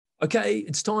Okay,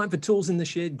 it's time for Tools in the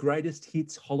Shed Greatest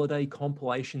Hits Holiday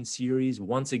Compilation Series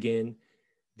once again.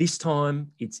 This time,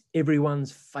 it's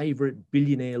everyone's favourite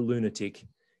billionaire lunatic.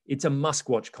 It's a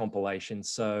MuskWatch compilation,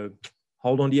 so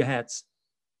hold on to your hats.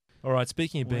 All right,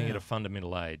 speaking of being at a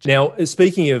fundamental age. Now,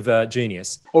 speaking of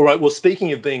genius. All right, well,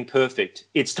 speaking of being perfect,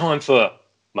 it's time for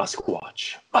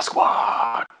MuskWatch.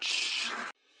 MuskWatch!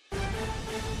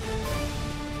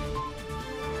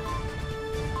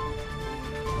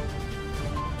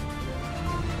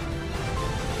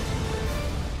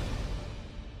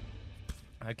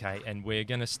 Okay, and we're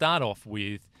going to start off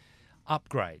with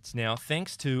upgrades. Now,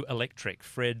 thanks to Electrek,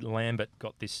 Fred Lambert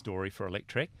got this story for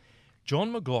Electrek.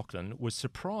 John McLaughlin was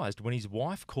surprised when his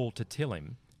wife called to tell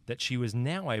him that she was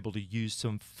now able to use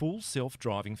some full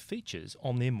self-driving features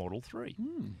on their Model 3,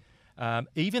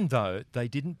 even though they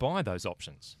didn't buy those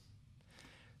options.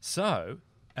 So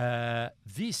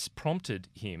this prompted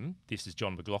him, this is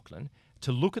John McLaughlin,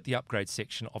 to look at the upgrade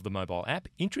section of the mobile app.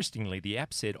 Interestingly, the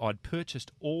app said I'd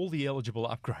purchased all the eligible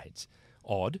upgrades.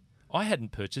 Odd, I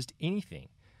hadn't purchased anything.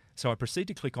 So I proceed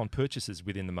to click on purchases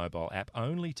within the mobile app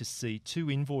only to see two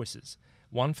invoices,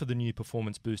 one for the new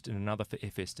performance boost and another for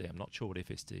FSD. I'm not sure what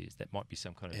FSD is. That might be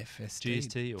some kind of FSD,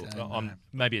 GST or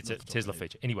maybe it's a Tesla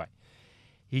feature. Anyway,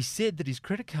 he said that his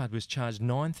credit card was charged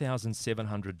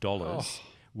 $9,700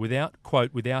 without,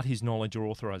 quote, without his knowledge or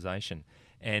authorization.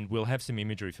 And we'll have some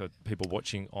imagery for people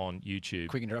watching on YouTube.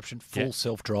 Quick interruption. Full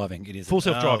self-driving. It is. Full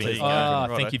self-driving.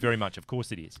 Right. Thank you very much. Of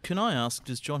course it is. Can I ask,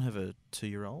 does John have a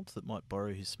 2-year-old that might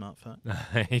borrow his smartphone?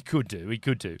 He could do.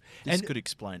 This could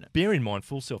explain it. Bear in mind,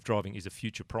 full self-driving is a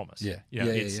future promise. Yeah.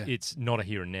 It's not a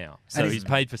here and now. So he's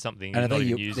paid for something and he's not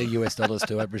even using. they're US dollars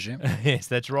too, I presume? Yes,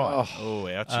 that's right. Oh,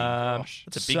 ouchie. Gosh.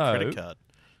 That's a big credit card.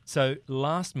 So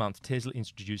last month, Tesla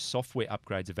introduced software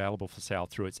upgrades available for sale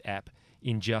through its app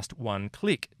in just one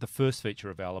click. The first feature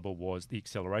available was the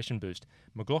acceleration boost.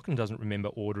 McLaughlin doesn't remember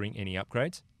ordering any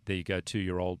upgrades. There you go,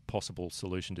 2-year-old possible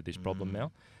solution to this problem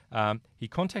now. He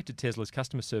contacted Tesla's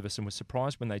customer service and was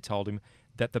surprised when they told him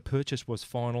that the purchase was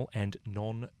final and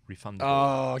non-refundable.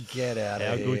 Oh, get out of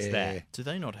here. How good's that? Do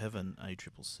they not have an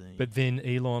ACCC? But then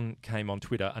Elon came on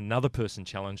Twitter. Another person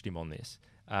challenged him on this.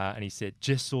 And he said,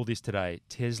 just saw this today.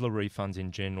 Tesla refunds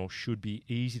in general should be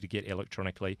easy to get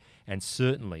electronically and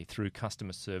certainly through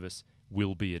customer service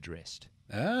will be addressed.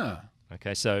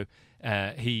 Okay, so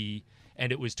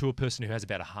and it was to a person who has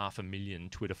about 500,000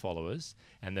 Twitter followers.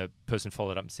 And the person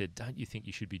followed up and said, don't you think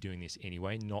you should be doing this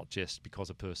anyway? Not just because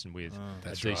a person with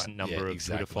a decent number of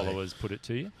Twitter followers put it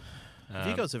to you. Have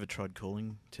you guys ever tried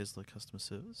calling Tesla customer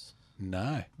service?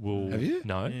 No. Well, have you?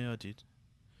 No. Yeah, I did.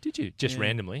 Did you? Just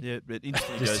randomly? Yeah, it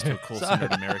instantly goes to a call center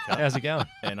in America. How's it going?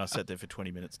 And I sat there for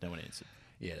 20 minutes, no one answered.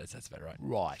 Yeah, that's about right.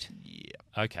 Right. Yeah.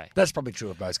 Okay. That's probably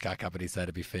true of most car companies, though,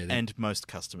 to be fair. And most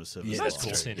customer service. Yeah, Most that's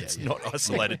call true. centers. Yeah, Not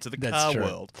isolated to the That's car true.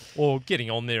 world. Or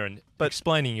getting on there and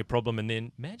explaining your problem and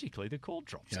then magically the call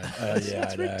drops.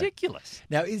 It's ridiculous.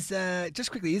 Now,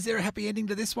 just quickly, is there a happy ending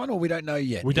to this one, or we don't know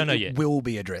yet? We don't know It yet. will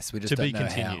be addressed. We just don't know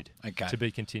continued. how. Okay. To be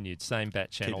continued. Same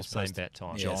bat channel, us same posted. bat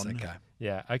time. Yes, John. okay.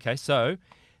 Yeah, okay. So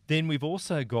then we've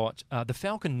also got the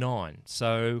Falcon 9.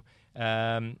 So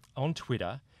on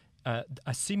Twitter,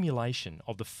 a simulation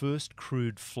of the first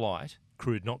crewed flight,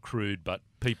 crewed, not crude, but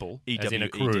people, as in a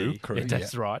crew. Crew,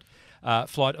 That's right.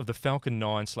 Flight of the Falcon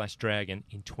 9/Dragon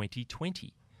in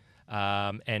 2020.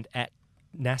 And at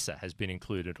NASA has been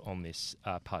included on this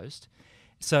post.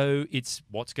 So it's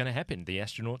what's going to happen. The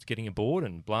astronauts getting aboard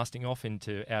and blasting off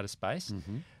into outer space.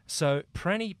 So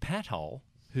Prani Patel,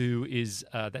 who is,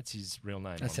 that's his real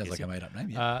name. That sounds like a made-up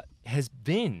name, yeah. Has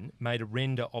then made a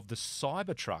render of the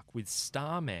Cybertruck with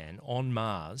Starman on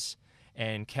Mars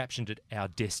and captioned it, "Our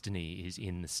destiny is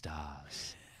in the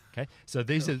stars." Okay, so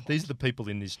these are the people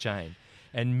in this chain.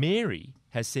 And Mary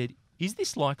has said, is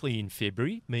this likely in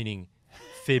February, meaning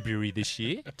February this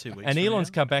year? 2 weeks And from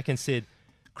Elon's now. come back and said,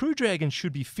 Crew Dragon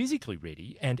should be physically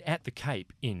ready and at the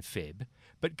Cape in Feb,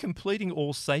 but completing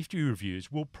all safety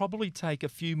reviews will probably take a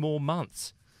few more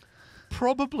months.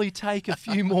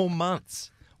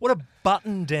 What a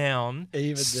button-down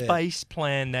space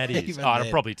plan that is. It'll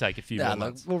probably take a few more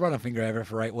months. We'll run a finger over her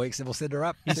for 8 weeks and we'll send her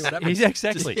up. See what happens.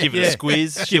 Exactly. Give it a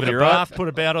squeeze. Give She'll it be a right. bath, put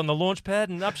a bout on the launch pad,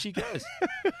 and up she goes.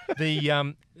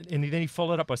 And then he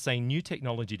followed up by saying new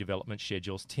technology development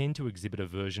schedules tend to exhibit a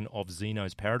version of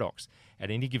Zeno's paradox.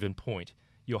 At any given point,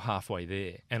 you're halfway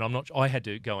there. And I had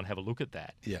to go and have a look at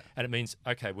that. Yeah. And it means,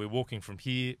 okay, we're walking from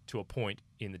here to a point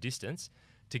in the distance.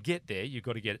 To get there, you've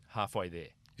got to get halfway there.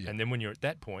 Yeah. And then when you're at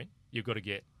that point, you've got to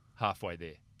get halfway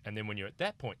there. And then when you're at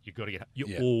that point, you've got to you're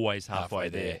Yeah. always halfway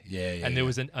there. Yeah. And there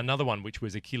was another one, which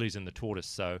was Achilles and the tortoise.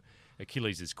 So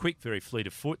Achilles is quick, very fleet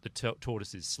of foot. The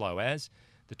tortoise is slow as.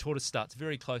 The tortoise starts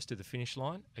very close to the finish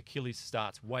line. Achilles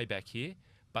starts way back here,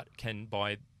 but can,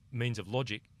 by means of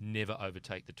logic, never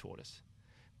overtake the tortoise.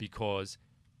 Because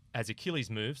as Achilles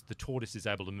moves, the tortoise is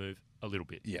able to move a little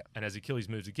bit. Yeah. And as Achilles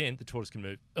moves again, the tortoise can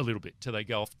move a little bit till they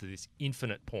go off to this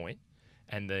infinite point,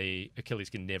 and the Achilles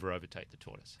can never overtake the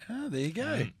tortoise. Oh, there you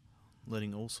go.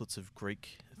 Learning all sorts of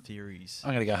Greek theories.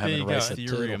 I'm going to go home There and you race go. a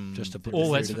turtle Theorem. just to put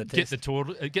All the that's theory to the get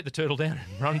test. the turtle down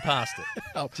and run past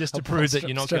it, just to I'll prove that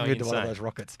you're not strap going into one of insane. those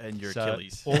rockets. And your So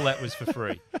Achilles. all that was for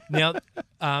free. Now,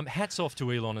 hats off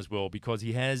to Elon as well, because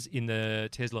he has, in the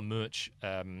Tesla merch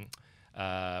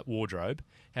wardrobe,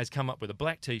 has come up with a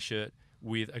black T-shirt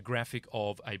with a graphic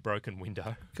of a broken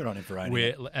window, Good on him for owning where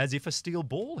it. as if a steel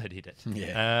ball had hit it.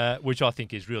 Yeah. Which I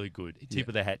think is really good. Tip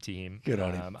of the hat to him. Good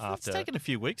on him. It's After taken a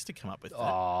few weeks to come up with that.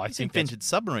 I He's think invented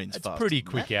submarines it's fast. pretty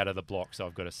quick out of the blocks,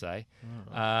 I've got to say.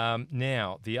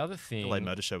 Now, the other The thing... LA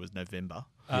Motor Show was November.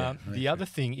 the other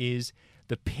thing is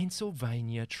the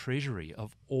Pennsylvania Treasury,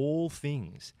 of all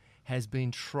things, has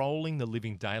been trolling the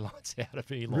living daylights out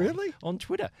of Elon Really? on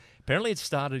Twitter. Apparently it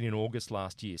started in August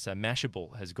last year, so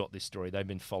Mashable has got this story. They've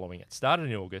been following it. Started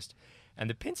in August, and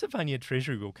the Pennsylvania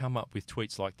Treasury will come up with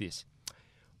tweets like this.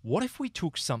 What if we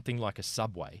took something like a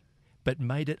subway but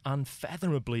made it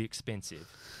unfathomably expensive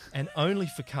and only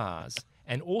for cars,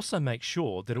 and also make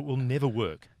sure that it will never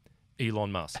work?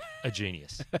 Elon Musk, a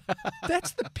genius.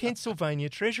 That's the Pennsylvania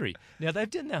Treasury. Now, they've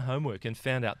done their homework and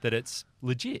found out that it's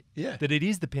legit, that it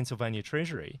is the Pennsylvania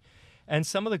Treasury. And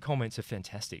some of the comments are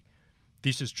fantastic.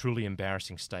 This is truly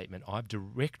embarrassing statement. I have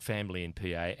direct family in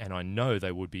PA, and I know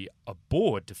they would be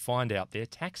aboard to find out their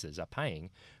taxes are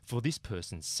paying for this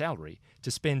person's salary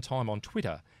to spend time on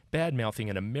Twitter bad-mouthing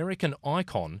an American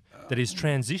icon that is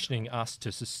transitioning us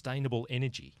to sustainable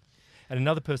energy. And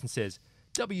another person says,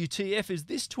 WTF is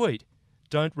this tweet?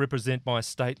 Don't represent my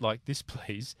state like this,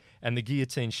 please. And the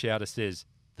guillotine shouter says,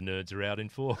 the nerds are out in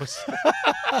force.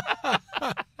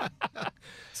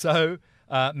 So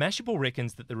Mashable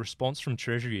reckons that the response from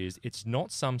Treasury is it's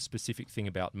not some specific thing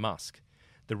about Musk.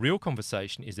 The real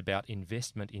conversation is about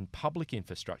investment in public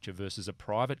infrastructure versus a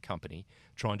private company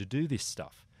trying to do this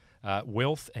stuff.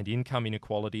 Wealth and income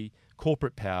inequality,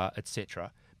 corporate power,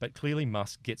 etc. But clearly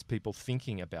Musk gets people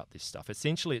thinking about this stuff.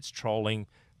 Essentially, it's trolling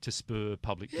to spur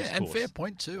public discourse. And fair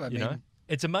point too. I You mean, know?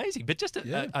 It's amazing. But just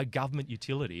a government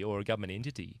utility or a government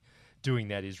entity doing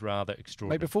that is rather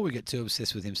extraordinary. mate, before we get too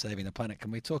obsessed with him saving the planet, can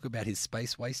we talk about his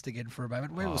space waste again for a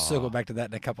moment? We'll circle back to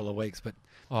that in a couple of weeks. But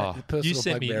you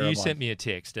sent me a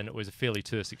text, and it was a fairly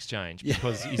terse exchange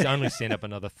because he's only sent up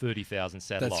another 30,000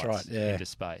 satellites into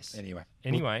space.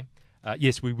 Anyway.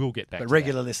 Yes, we will get back But to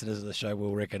regular listeners of the show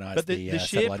will recognise But the share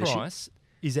satellite issue. price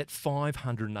is at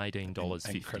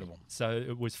 $518.50. Incredible. So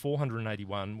it was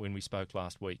 $481 when we spoke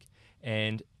last week.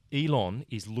 And Elon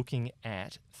is looking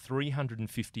at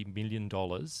 $350 million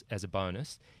as a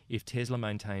bonus if Tesla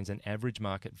maintains an average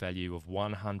market value of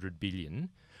 $100 billion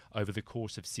over the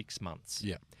course of 6 months,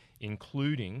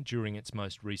 including during its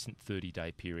most recent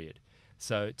 30-day period.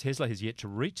 So Tesla has yet to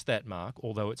reach that mark,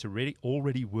 although it's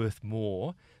already worth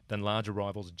more than larger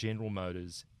rivals General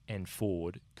Motors and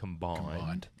Ford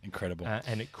combined. Incredible.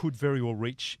 And it could very well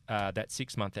reach that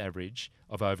 6-month average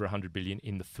of over $100 billion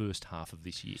in the first half of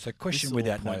this year. So question This all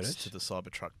without points notice. to the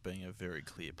Cybertruck being a very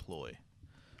clear ploy.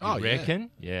 You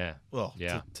reckon? Yeah. Well,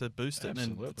 yeah. to boost it, and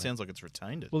Absolutely. it sounds like it's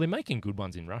retained it. Well, they're making good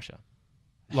ones in Russia,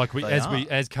 like They are.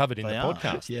 as covered in They the are.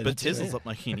 podcast. Yeah, but that's Tesla's it. not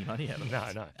making any money out of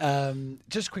it. No.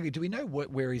 Just quickly, do we know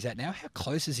where he's at now? How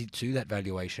close is he to that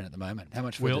valuation at the moment? How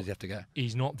much further does he have to go?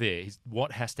 He's not there.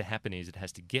 What has to happen is it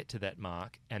has to get to that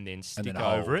mark and then stick then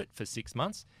over hold. it for 6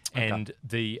 months. Okay.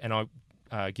 And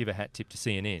I give a hat tip to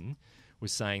CNN,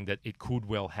 was saying that it could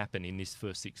well happen in this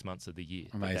first 6 months of the year.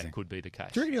 Amazing. That could be the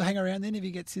case. Do you reckon he'll hang around then if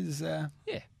he gets his... Yeah.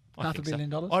 I $500 think so.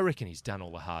 million? I reckon he's done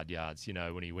all the hard yards,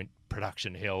 when he went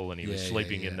production hell and he was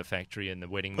sleeping in the factory and the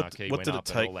wedding marquee went up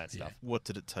and all that stuff. What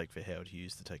did it take for Howard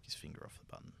Hughes to take his finger off the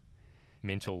button?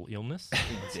 Mental illness?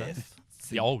 Death.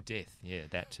 The old death, yeah,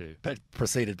 that too. But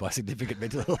preceded by significant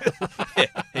mental...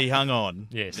 He hung on.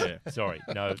 Yes, sorry.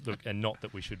 No, look, and not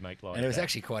that we should make light And it was of that.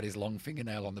 actually quite his long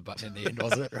fingernail on the button in the end,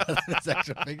 was it? Rather than his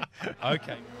actual finger.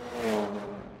 Okay.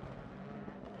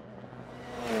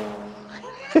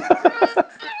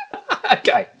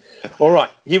 Okay. All right.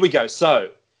 Here we go. So,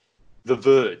 The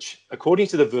Verge. According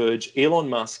to The Verge, Elon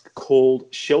Musk called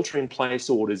shelter-in-place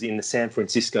orders in the San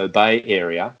Francisco Bay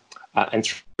Area and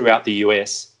throughout the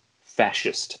US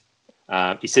fascist.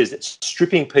 He says it's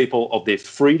stripping people of their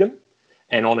freedom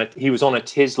and he was on a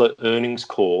Tesla earnings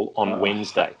call on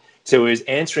Wednesday. So he was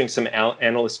answering some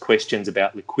analyst questions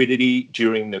about liquidity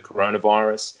during the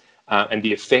coronavirus and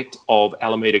the effect of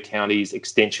Alameda County's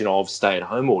extension of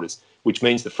stay-at-home orders, which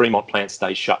means the Fremont plant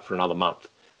stays shut for another month.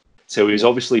 So he was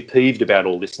obviously peeved about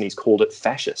all this, and he's called it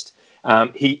fascist.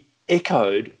 He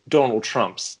echoed Donald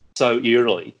Trump so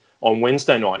eerily on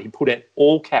Wednesday night. He put an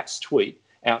all-caps tweet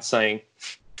out saying,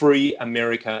 "Free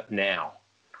America now."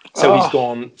 So he's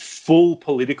gone full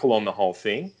political on the whole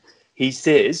thing. He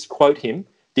says, quote him,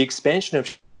 "The expansion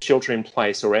of shelter in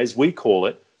place, or as we call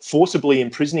it, forcibly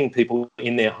imprisoning people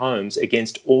in their homes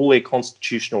against all their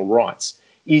constitutional rights,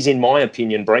 is, in my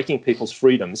opinion, breaking people's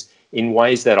freedoms in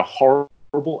ways that are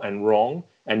horrible and wrong,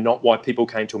 and not why people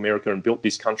came to America and built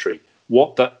this country."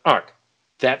 What the fuck?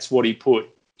 That's what he put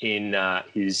in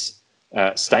his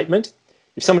statement.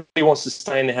 If somebody wants to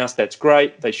stay in the house, that's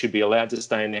great. They should be allowed to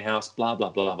stay in their house, blah, blah,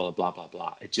 blah, blah, blah, blah,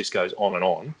 blah. It just goes on and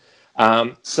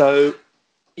on. So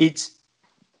it's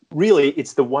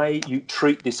the way you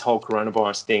treat this whole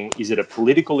coronavirus thing. Is it a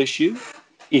political issue?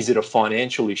 Is it a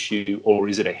financial issue? Or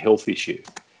is it a health issue?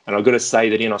 And I've got to say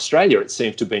that in Australia, it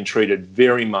seems to have been treated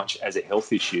very much as a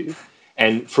health issue.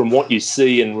 And from what you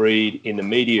see and read in the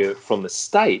media from the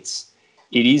States,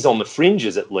 it is on the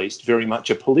fringes, at least, very much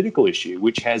a political issue,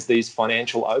 which has these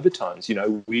financial overtones. You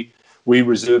know, we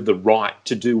reserve the right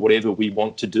to do whatever we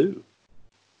want to do.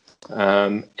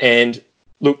 And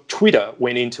look, Twitter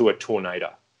went into a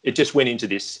tornado. It just went into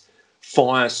this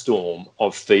firestorm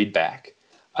of feedback,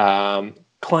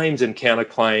 claims and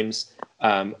counterclaims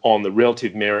on the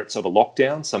relative merits of a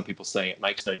lockdown. Some people saying it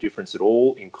makes no difference at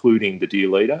all, including the dear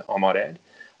leader, I might add.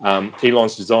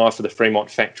 Elon's desire for the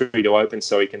Fremont factory to open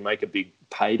so he can make a big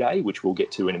payday, which we'll get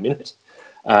to in a minute.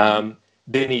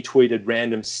 Then he tweeted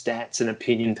random stats and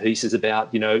opinion pieces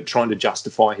about, you know, trying to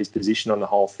justify his position on the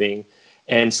whole thing.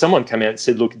 And someone came out and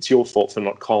said, "Look, it's your fault for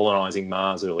not colonising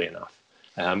Mars early enough,"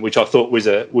 which I thought was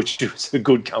a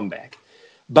good comeback.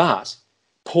 But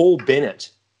Paul Bennett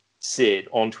said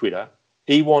on Twitter,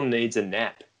 "Elon needs a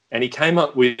nap." And he came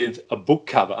up with a book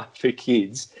cover for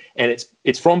kids, and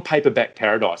it's from Paperback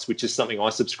Paradise, which is something I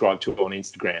subscribe to on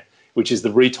Instagram, which is the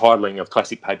retitling of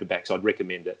classic paperbacks. I'd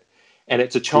recommend it. And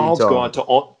it's a child's guide to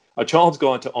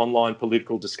online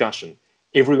political discussion.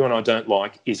 Everyone I don't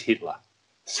like is Hitler.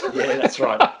 Yeah, that's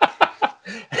right.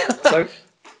 So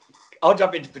I'll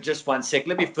jump in for just 1 sec.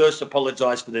 Let me first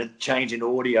apologise for the change in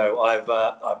audio.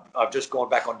 I've just gone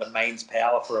back onto mains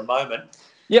power for a moment.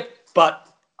 Yep. But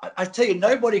I tell you,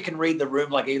 nobody can read the room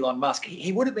like Elon Musk.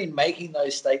 He would have been making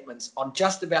those statements on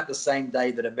just about the same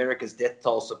day that America's death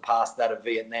toll surpassed that of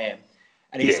Vietnam.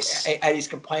 And he's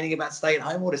complaining about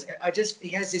stay-at-home orders. He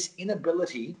has this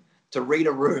inability to read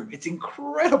a room. It's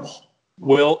incredible.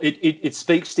 Well, it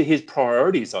speaks to his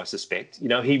priorities, I suspect. You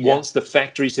know, he wants the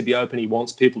factories to be open. He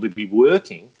wants people to be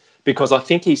working, because I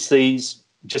think he sees,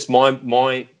 just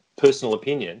my personal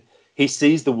opinion, he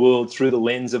sees the world through the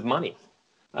lens of money.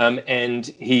 And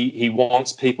he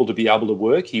wants people to be able to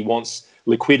work. He wants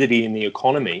liquidity in the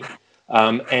economy.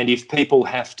 And if people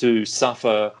have to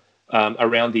suffer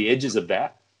around the edges of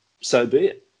that, so be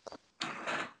it.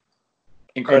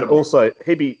 Incredible. And also,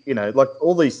 he'd be, you know, like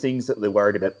all these things that they're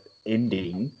worried about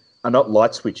ending are not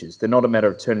light switches. They're not a matter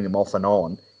of turning them off and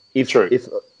on. If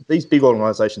these big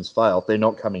organisations fail, they're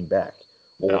not coming back,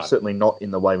 or certainly not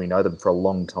in the way we know them for a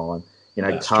long time. You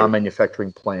know, car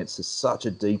manufacturing plants is such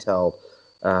a detailed,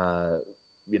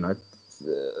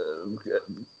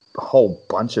 whole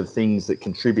bunch of things that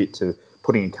contribute to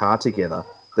putting a car together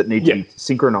that need to be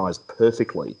synchronised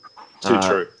perfectly. Too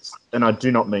true. And I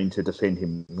do not mean to defend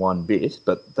him one bit,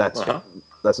 but that's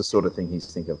the sort of thing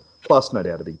he's thinking of. Plus, no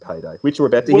doubt, a big payday, which we're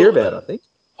about to hear about, I think.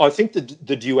 I think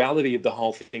the duality of the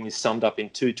whole thing is summed up in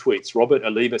 2 tweets. Robert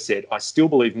Oliva said, "I still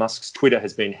believe Musk's Twitter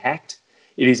has been hacked.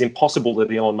 It is impossible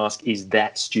that Elon Musk is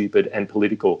that stupid and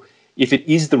political. If it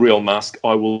is the real Musk,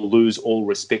 I will lose all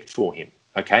respect for him."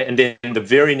 Okay, and then the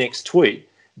very next tweet,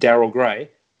 Daryl Gray,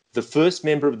 "The first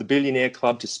member of the billionaire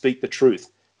club to speak the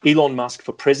truth. Elon Musk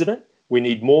for president. We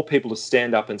need more people to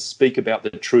stand up and speak about the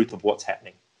truth of what's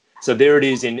happening." So there it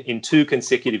is in 2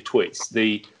 consecutive tweets,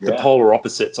 the polar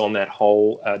opposites on that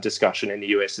whole discussion in the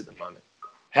US at the moment.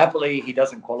 Happily, he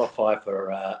doesn't qualify for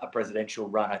a presidential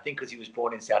run, I think, because he was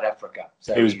born in South Africa.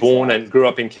 So he was born and grew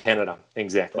up in Canada,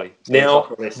 exactly.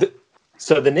 Now,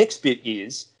 so the next bit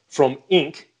is from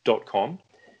Inc.com.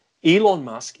 Elon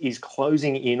Musk is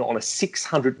closing in on a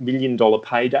 $600 million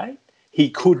payday.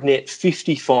 He could net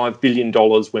 $55 billion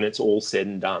when it's all said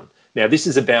and done. Now, this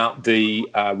is about the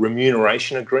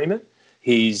remuneration agreement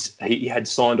he had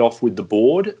signed off with the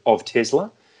board of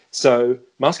Tesla. So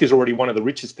Musk is already one of the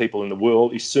richest people in the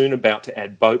world. He's soon about to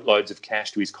add boatloads of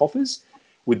cash to his coffers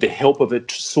with the help of a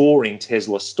soaring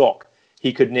Tesla stock.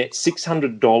 He could net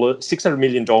 $600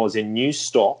 million in new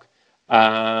stock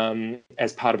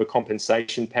as part of a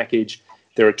compensation package.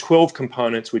 There are 12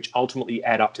 components which ultimately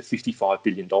add up to $55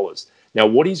 billion. Now,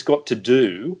 what he's got to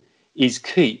do is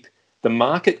keep the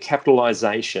market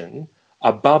capitalization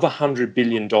above $100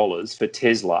 billion for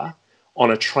Tesla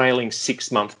on a trailing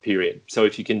 6-month period. So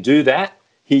if you can do that,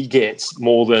 he gets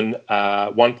more than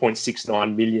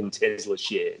 1.69 million Tesla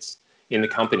shares in the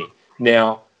company.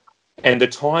 Now, and the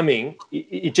timing,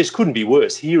 it just couldn't be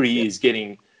worse. Here he is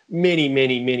getting many,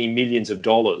 many, many millions of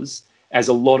dollars as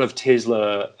a lot of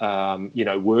Tesla,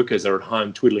 workers are at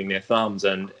home twiddling their thumbs,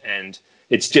 and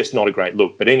it's just not a great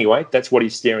look. But anyway, that's what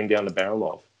he's staring down the barrel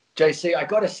of. JC, I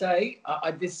got to say,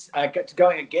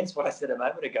 going against what I said a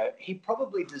moment ago, he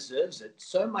probably deserves it.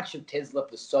 So much of Tesla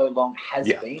for so long has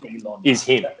been Elon Musk. Is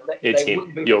him. It's him.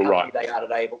 Wouldn't be You're the right. They are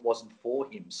today if it wasn't for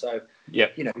him. So,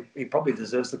 he probably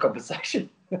deserves the compensation.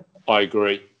 I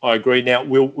agree. Now,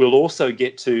 we'll also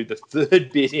get to the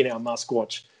third bit in our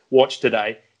MuskWatch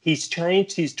today. He's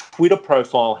changed his Twitter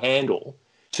profile handle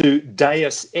to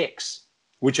Deus Ex,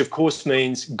 which of course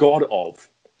means God of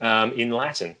in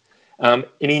Latin. I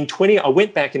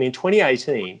went back, and in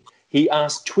 2018, he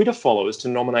asked Twitter followers to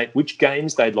nominate which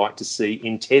games they'd like to see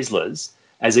in Teslas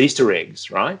as Easter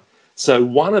eggs, right? So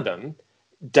one of them,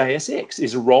 Deus Ex,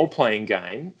 is a role-playing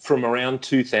game from around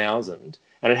 2000,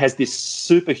 and it has this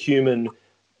superhuman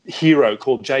hero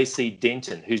called JC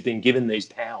Denton, who's been given these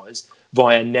powers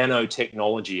via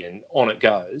nanotechnology, and on it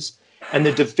goes. And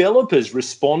the developers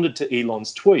responded to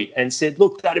Elon's tweet and said,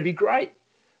 look, that'd be great.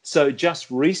 So just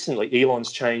recently,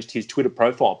 Elon's changed his Twitter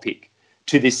profile pic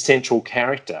to this central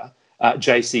character,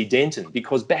 JC Denton,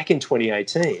 because back in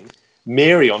 2018,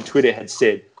 Mary on Twitter had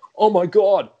said, oh my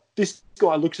God, this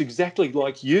guy looks exactly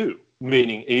like you,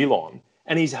 meaning Elon,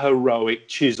 and he's heroic,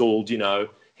 chiseled,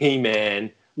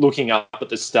 He-Man, looking up at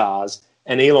the stars.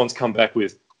 And Elon's come back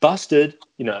with, busted,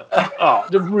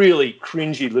 the really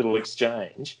cringy little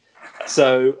exchange.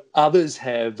 So others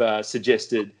have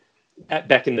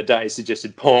back in the day,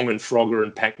 suggested Pong and Frogger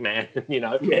and Pac-Man,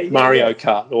 Mario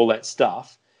Kart and all that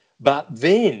stuff. But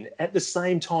then at the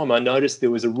same time, I noticed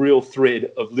there was a real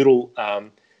thread of little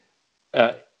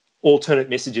alternate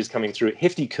messages coming through.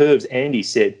 Hefty Curves, Andy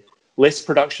said, less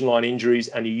production line injuries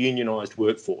and a unionised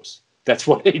workforce. That's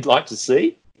what he'd like to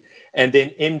see. And then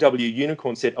MW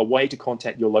Unicorn said, a way to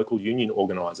contact your local union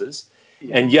organisers.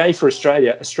 Yeah. And yay for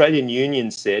Australia, Australian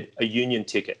Union said, a union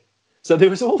ticket. So there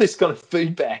was all this kind of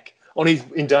feedback on his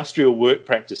industrial work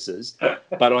practices.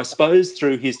 But I suppose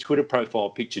through his Twitter profile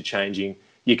picture changing,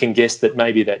 you can guess that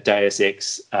maybe that Deus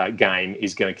Ex game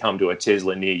is going to come to a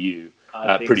Tesla near you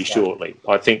pretty shortly.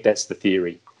 I think that's the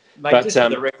theory. Mate, but, just for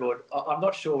the record, I'm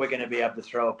not sure we're going to be able to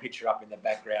throw a picture up in the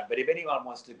background, but if anyone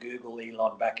wants to Google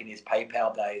Elon back in his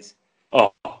PayPal days,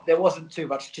 there wasn't too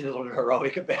much chisel and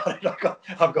heroic about it.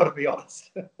 I've got to be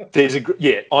honest.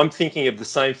 I'm thinking of the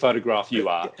same photograph you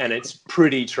are, and it's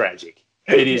pretty tragic.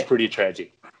 It is pretty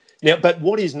tragic. Now, but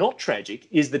what is not tragic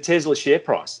is the Tesla share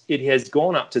price. It has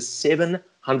gone up to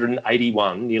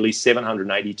 $781, nearly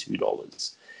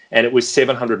 $782, and it was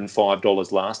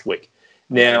 $705 last week.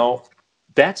 Now,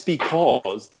 that's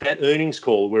because that earnings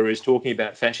call where he was talking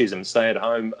about fascism,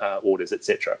 stay-at-home orders,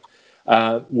 etc.,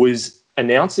 was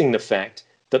announcing the fact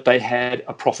that they had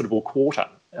a profitable quarter.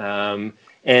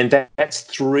 And that's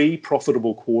 3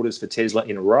 profitable quarters for Tesla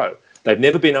in a row. They've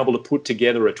never been able to put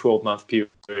together a 12-month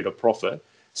period of profit,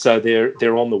 so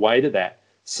they're on the way to that.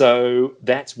 So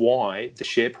that's why the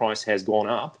share price has gone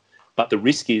up. But the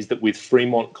risk is that with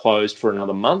Fremont closed for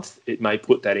another month, it may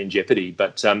put that in jeopardy.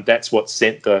 But that's what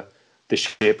sent the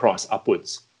share price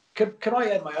upwards. Can I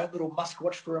add my own little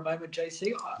MuskWatch for a moment,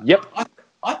 JC? Yep.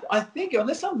 I think,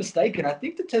 unless I'm mistaken, I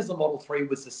think the Tesla Model 3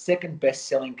 was the second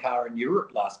best-selling car in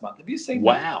Europe last month. Have you seen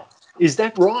that? Wow. Is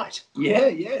that right?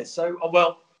 Yeah. So,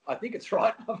 well, I think it's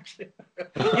right. If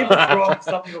it's wrong,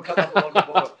 something will come up along the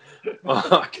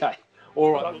bottom. Okay.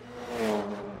 All right.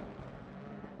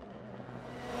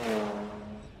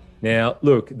 Now,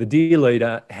 look, the dear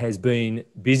leader has been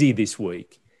busy this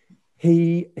week.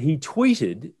 He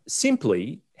tweeted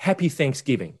simply, "Happy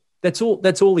Thanksgiving." That's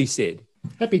all he said.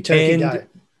 Happy Turkey Day.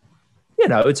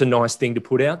 It's a nice thing to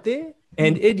put out there.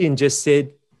 And Edian just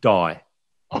said, "Die."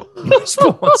 In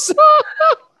response.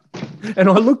 And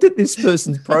I looked at this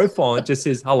person's profile and it just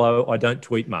says, "Hello, I don't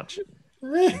tweet much."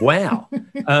 Wow.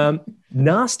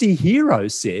 Nasty Hero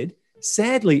said,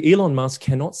 "Sadly, Elon Musk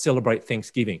cannot celebrate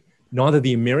Thanksgiving. neither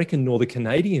the American nor the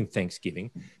Canadian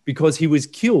Thanksgiving because he was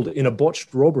killed in a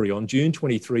botched robbery on June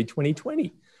 23,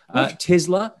 2020.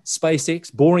 Tesla,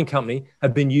 SpaceX, Boring Company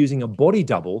have been using a body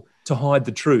double to hide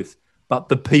the truth, but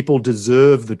the people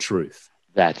deserve the truth.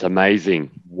 That's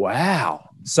amazing. Wow.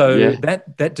 So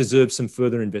that deserves some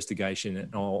further investigation,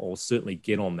 and I'll certainly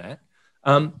get on that.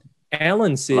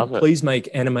 Alan said, please make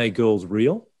anime girls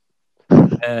real.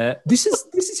 This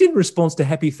is in response to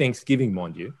Happy Thanksgiving,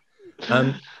 mind you.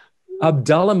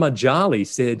 Abdullah Majali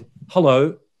said,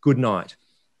 hello, good night.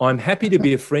 I'm happy to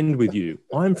be a friend with you.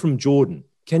 I'm from Jordan.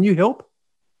 Can you help?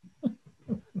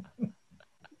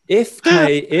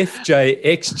 FKFJXJ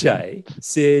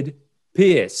said,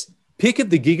 P.S. Pick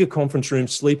of the Giga conference room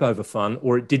sleepover fun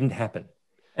or it didn't happen.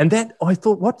 And that, I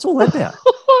thought, what's all that about?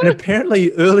 And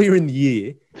apparently earlier in the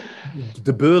year,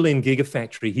 the Berlin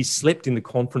Gigafactory, he slept in the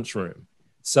conference room.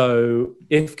 So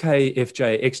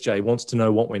FKFJXJ wants to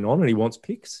know what went on and he wants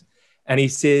pics. And he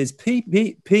says,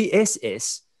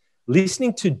 PSS,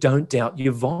 listening to Don't Doubt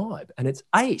Your Vibe. And it's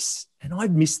ace. And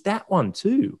I'd missed that one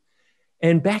too.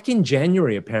 And back in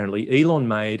January, apparently, Elon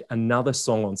made another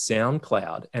song on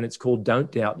SoundCloud and it's called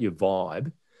Don't Doubt Your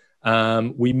Vibe.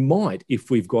 We might,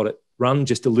 if we've got it, run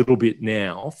just a little bit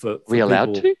now for we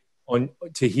allowed to?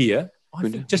 To hear. I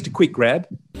think just a quick grab.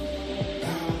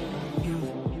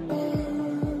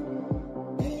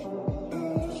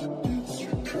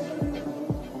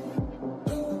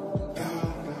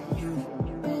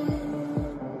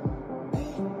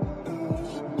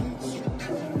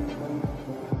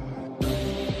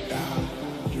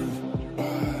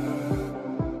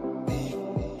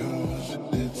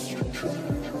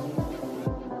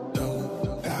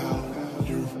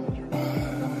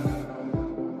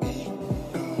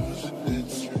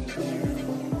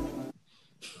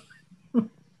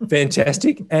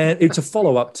 Fantastic. And it's a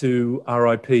follow-up to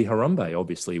R.I.P. Harambe,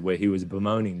 obviously, where he was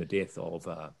bemoaning the death of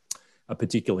a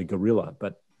particular gorilla.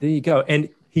 But there you go. And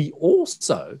he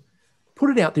also put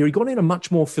it out there. He got in a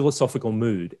much more philosophical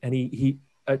mood. And he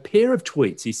a pair of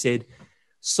tweets, he said,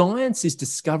 science is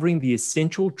discovering the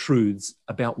essential truths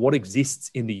about what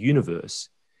exists in the universe.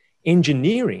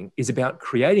 Engineering is about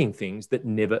creating things that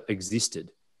never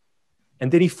existed.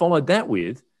 And then he followed that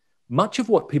with, much of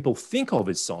what people think of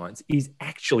as science is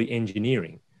actually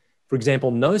engineering. For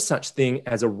example, no such thing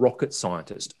as a rocket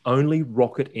scientist, only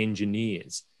rocket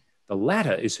engineers. The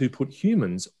latter is who put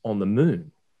humans on the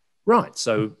moon. Right,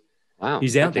 so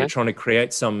he's out there trying to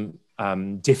create some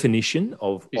definition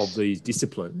of these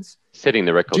disciplines. Setting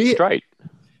the record straight.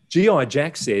 G.I.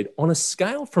 Jack said, on a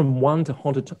scale from 1 to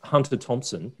Hunter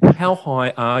Thompson, how high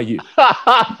are you?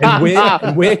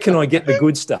 and where can I get the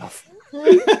good stuff?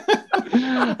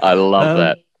 I love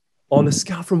that. On a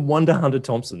scale from 1 to Hunter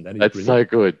Thompson. That's brilliant. So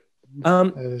good.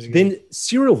 Then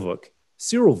Cyril Vuk,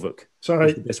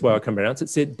 sorry, the best way I can pronounce it,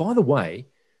 said, by the way,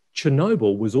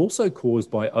 Chernobyl was also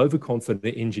caused by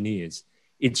overconfident engineers.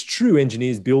 It's true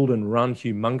engineers build and run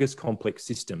humongous complex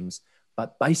systems,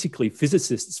 but basically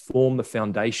physicists form the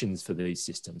foundations for these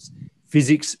systems.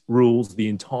 Physics rules the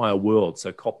entire world,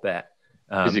 so cop that.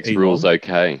 Physics rules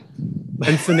okay.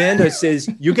 And Fernando says,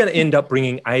 you're going to end up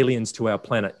bringing aliens to our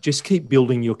planet. Just keep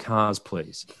building your cars,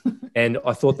 please. And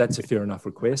I thought that's a fair enough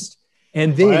request.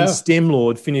 And then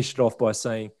STEMlord finished it off by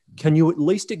saying, can you at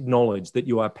least acknowledge that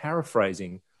you are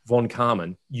paraphrasing Von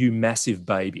Karman, you massive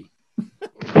baby?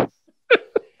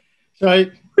 So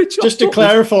just to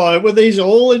clarify, were these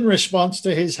all in response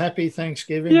to his Happy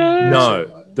Thanksgiving?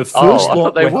 No. The first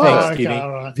lot were Thanksgiving. Okay,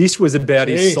 right. This was about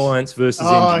his science versus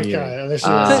engineering.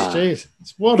 Okay.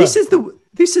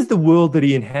 This is the world that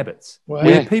he inhabits,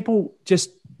 where people just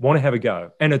want to have a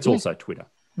go. And it's also Twitter.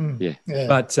 Yeah.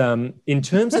 But in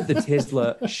terms of the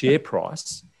Tesla share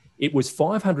price, it was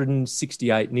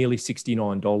 $568, nearly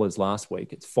 $69 last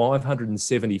week. It's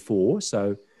 $574,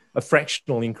 so a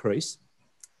fractional increase.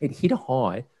 It hit a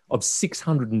high of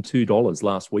 $602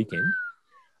 last weekend.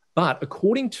 But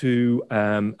according to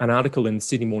an article in the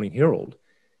Sydney Morning Herald,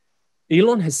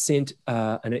 Elon has sent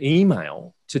an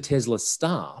email to Tesla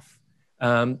staff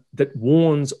that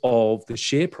warns of the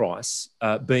share price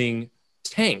being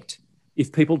tanked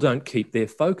if people don't keep their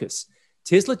focus.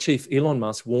 Tesla chief Elon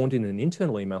Musk warned in an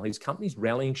internal email his company's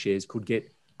rallying shares could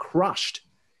get crushed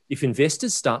if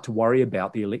investors start to worry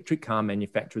about the electric car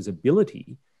manufacturer's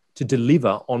ability to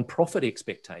deliver on profit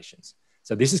expectations.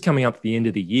 So this is coming up at the end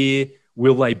of the year.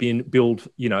 Will they build,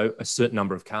 a certain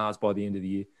number of cars by the end of the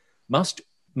year?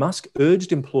 Musk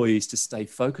urged employees to stay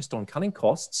focused on cutting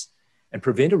costs and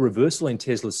prevent a reversal in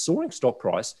Tesla's soaring stock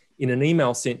price in an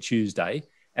email sent Tuesday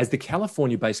as the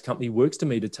California-based company works to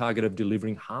meet a target of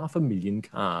delivering 500,000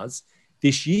 cars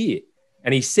this year.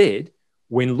 And he said,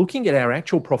 when looking at our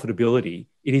actual profitability,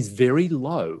 it is very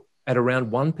low at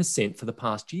around 1% for the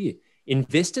past year.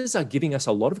 Investors are giving us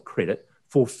a lot of credit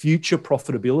for future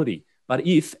profitability. But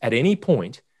if at any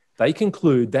point they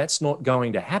conclude that's not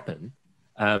going to happen,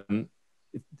 our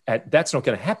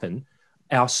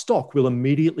stock will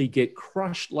immediately get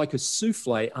crushed like a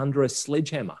souffle under a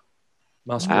sledgehammer.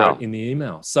 Musk wrote in the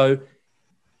email. So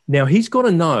now he's got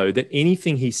to know that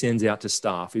anything he sends out to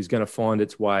staff is going to find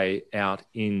its way out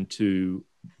into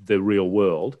the real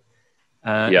world.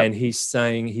 And he's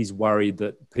saying he's worried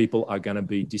that people are going to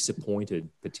be disappointed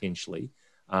potentially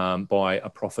by a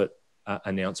profit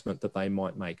announcement that they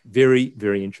might make. Very,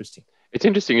 very interesting. It's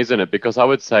interesting, isn't it? Because I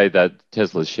would say that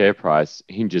Tesla's share price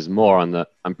hinges more on the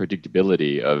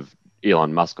unpredictability of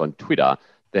Elon Musk on Twitter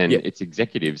than its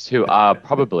executives, who are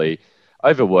probably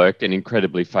overworked and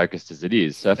incredibly focused as it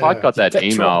is. So if I'd got that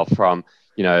email from,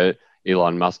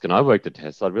 Elon Musk and I worked at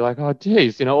Tesla, I'd be like, oh,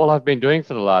 geez, all I've been doing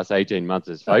for the last 18 months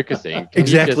is focusing.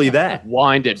 Exactly that.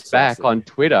 Wind it back on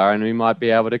Twitter and we might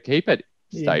be able to keep it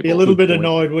stable. You'd be a little bit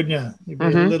annoyed, wouldn't you? You'd be a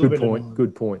little bit annoyed.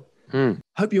 Good point.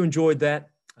 Hope you enjoyed that.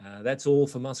 That's all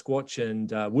for MuskWatch,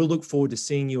 and we'll look forward to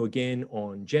seeing you again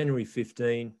on January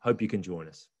 15. Hope you can join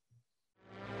us.